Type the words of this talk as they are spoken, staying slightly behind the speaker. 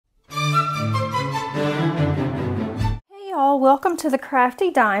welcome to the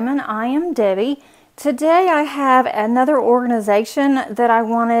Crafty Diamond. I am Debbie. Today I have another organization that I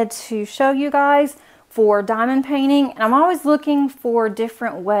wanted to show you guys for diamond painting. And I'm always looking for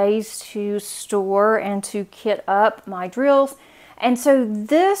different ways to store and to kit up my drills. And so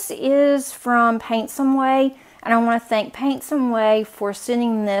this is from Paintsomeway, and I want to thank Paintsomeway for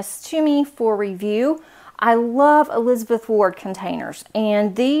sending this to me for review. I love Elizabeth Ward containers,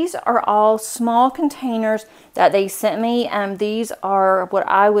 and these are all small containers that they sent me. These are what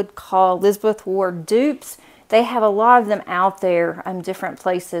I would call Elizabeth Ward dupes. They have a lot of them out there, different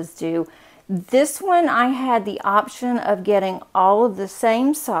places do. This one I had the option of getting all of the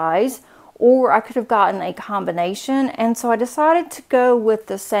same size, or I could have gotten a combination, and so I decided to go with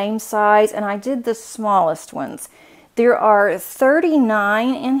the same size, and I did the smallest ones. There are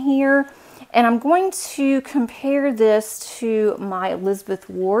 39 in here. And I'm going to compare this to my Elizabeth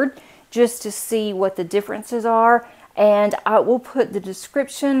Ward just to see what the differences are. And I will put the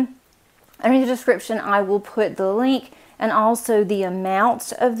description, under the description I will put the link and also the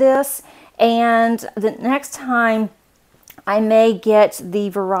amounts of this. And the next time I may get the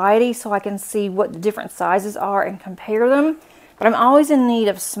variety so I can see what the different sizes are and compare them. But I'm always in need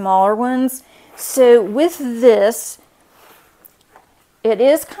of smaller ones. So with this, it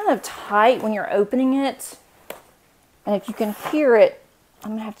is kind of tight when you're opening it, and if you can hear it, I'm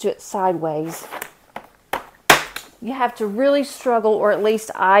going to have to do it sideways. You have to really struggle, or at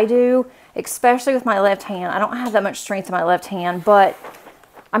least I do, especially with my left hand. I don't have that much strength in my left hand, but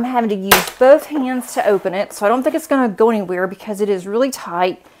I'm having to use both hands to open it, so I don't think it's going to go anywhere because it is really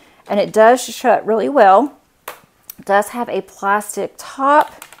tight, and it does shut really well. It does have a plastic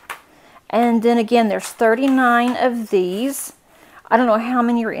top, and then again, there's 39 of these. I don't know how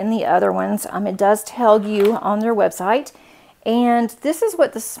many are in the other ones. It does tell you on their website. And this is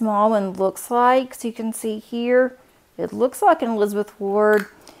what the small one looks like. So you can see here, it looks like an Elizabeth Ward.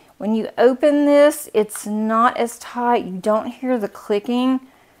 When you open this, it's not as tight. You don't hear the clicking.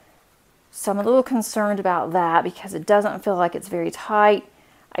 So I'm a little concerned about that because it doesn't feel like it's very tight.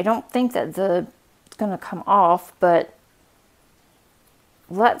 I don't think that it's going to come off, but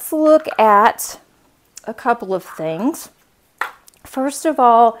let's look at a couple of things. First of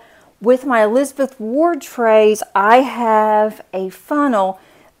all, with my Elizabeth Ward trays, I have a funnel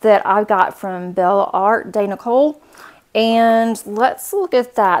that I got from Bella Art de Nicole. And let's look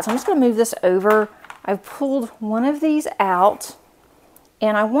at that. So I'm just going to move this over. I've pulled one of these out,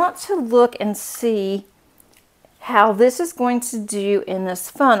 and I want to look and see how this is going to do in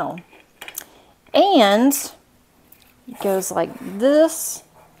this funnel. And it goes like this.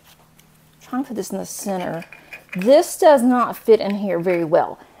 I'm trying to put this in the center. This does not fit in here very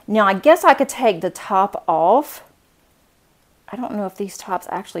well. Now, I guess I could take the top off. I don't know if these tops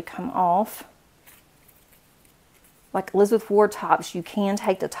actually come off. Like Elizabeth Ward tops, you can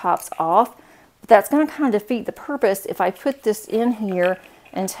take the tops off. But that's going to kind of defeat the purpose if I put this in here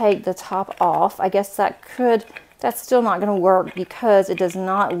and take the top off. I guess that's still not going to work because it does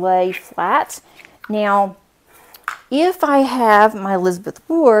not lay flat. Now, if I have my Elizabeth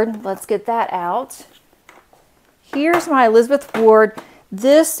Ward, let's get that out. Here's my Elizabeth Ward.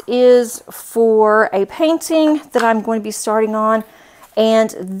 This is for a painting that I'm going to be starting on,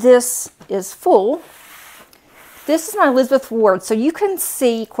 and this is full. This is my Elizabeth Ward. So you can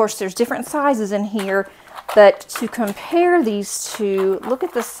see, of course, there's different sizes in here, but to compare these two, look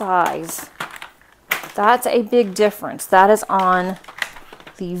at the size. That's a big difference. That is on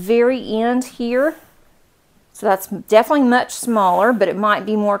the very end here. So that's definitely much smaller, but it might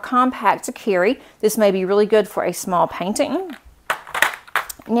be more compact to carry. This may be really good for a small painting.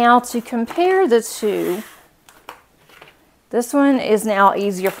 Now to compare the two, this one is now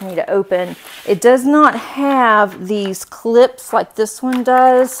easier for me to open. It does not have these clips like this one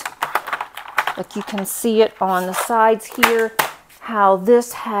does. Like you can see it on the sides here, how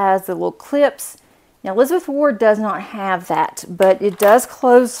this has the little clips. Now Elizabeth Ward does not have that, but it does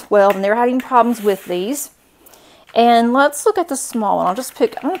close well, and they're having problems with these. And let's look at the small one. I'm going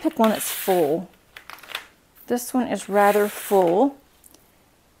to pick one that's full. This one is rather full.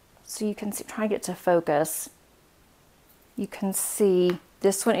 So you can see, try to get to focus. You can see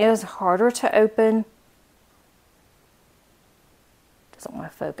this one is harder to open. Doesn't want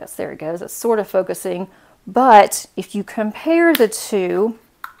to focus. There it goes. It's sort of focusing. But if you compare the two,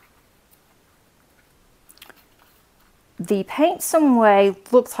 the Paintsomeway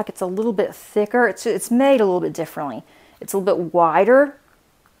looks like it's a little bit thicker. It's made a little bit differently. It's a little bit wider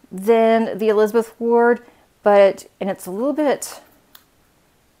than the Elizabeth Ward, and it's a little bit,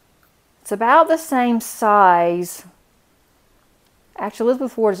 it's about the same size. Actually,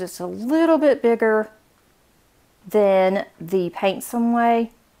 Elizabeth Ward is just a little bit bigger than the Paintsomeway.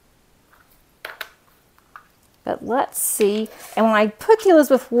 But let's see. And when I put the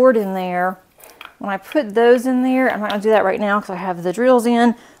Elizabeth Ward in there, when I put those in there, I'm not going to do that right now because I have the drills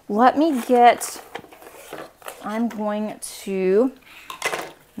in. Let me get, I'm going to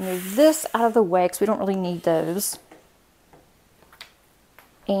move this out of the way because we don't really need those.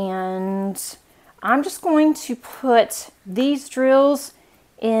 And I'm just going to put these drills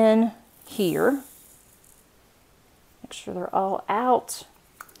in here. Make sure they're all out.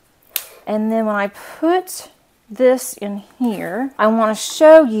 And then when I put this in here, I want to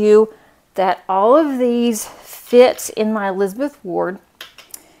show you that all of these fit in my Elizabeth Ward.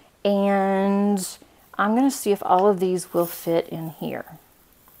 And I'm going to see if all of these will fit in here.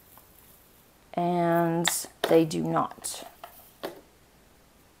 And they do not.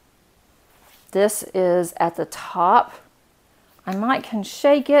 This is at the top. I might can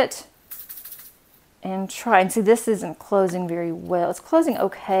shake it and try and see. This isn't closing very well. It's closing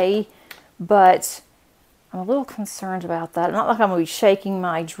okay, but I'm a little concerned about that. Not like I'm going to be shaking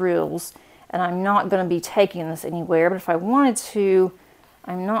my drills, and I'm not going to be taking this anywhere, but if I wanted to,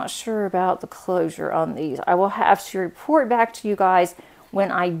 I'm not sure about the closure on these. I will have to report back to you guys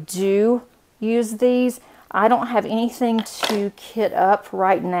when I do use these. I don't have anything to kit up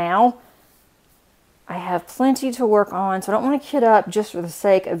right now. I have plenty to work on, so I don't want to kit up just for the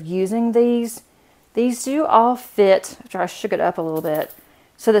sake of using these. These do all fit. After I shook it up a little bit.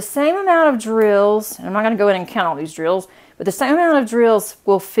 So the same amount of drills, and I'm not going to go in and count all these drills, but the same amount of drills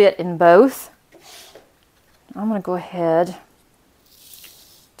will fit in both. I'm going to go ahead,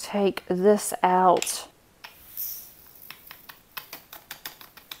 take this out.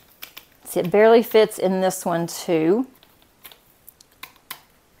 See, it barely fits in this one too.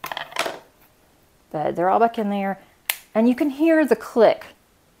 But they're all back in there, and you can hear the click,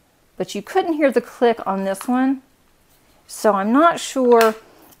 but you couldn't hear the click on this one. So I'm not sure,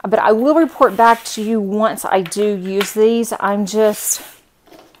 but I will report back to you once I do use these. I'm just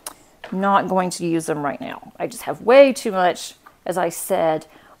not going to use them right now. I just have way too much, as I said,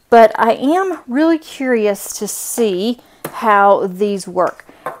 but I am really curious to see how these work.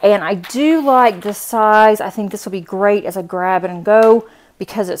 And I do like the size. I think this will be great as a grab and go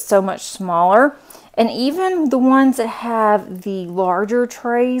because it's so much smaller. And even the ones that have the larger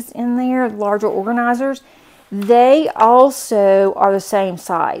trays in there, larger organizers, they also are the same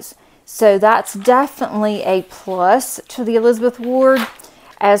size. So that's definitely a plus to the Elizabeth Ward.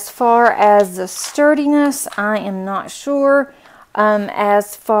 As far as the sturdiness, I am not sure.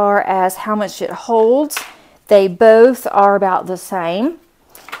 As far as how much it holds, they both are about the same.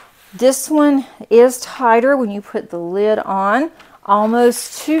 This one is tighter when you put the lid on,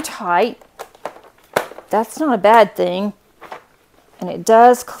 almost too tight. That's not a bad thing. And it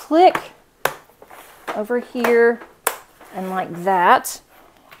does click over here and like that.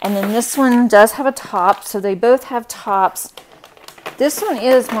 And then this one does have a top, so they both have tops. This one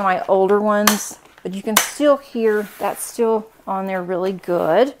is one of my older ones, but you can still hear that's still on there really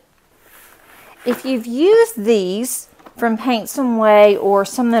good. If you've used these from Paintsomeway or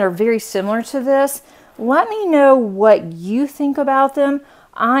some that are very similar to this, let me know what you think about them.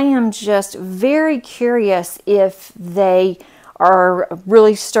 I am just very curious if they are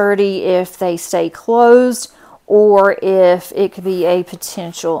really sturdy, if they stay closed, or if it could be a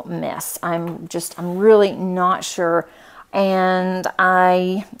potential mess. I'm really not sure. And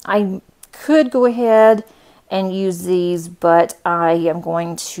I could go ahead and use these, but I am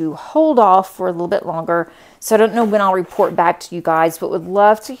going to hold off for a little bit longer. So I don't know when I'll report back to you guys, but would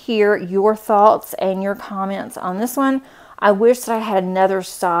love to hear your thoughts and your comments on this one. I wish that I had another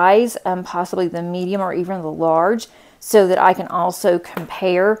size, possibly the medium or even the large, so that I can also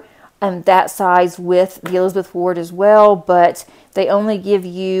compare that size with the Elizabeth Ward as well, but they only give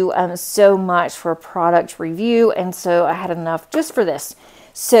you so much for a product review, and so I had enough just for this.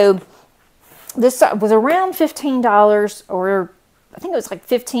 So this was around $15, or I think it was like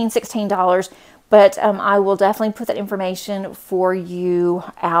 $15, $16, but I will definitely put that information for you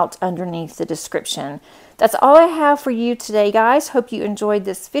out underneath the description. That's all I have for you today, guys. Hope you enjoyed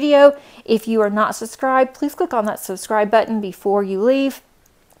this video. If you are not subscribed, please click on that subscribe button before you leave.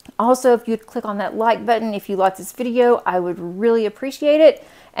 Also, if you'd click on that like button if you like this video, I would really appreciate it.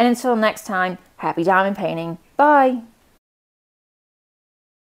 And until next time, happy diamond painting. Bye.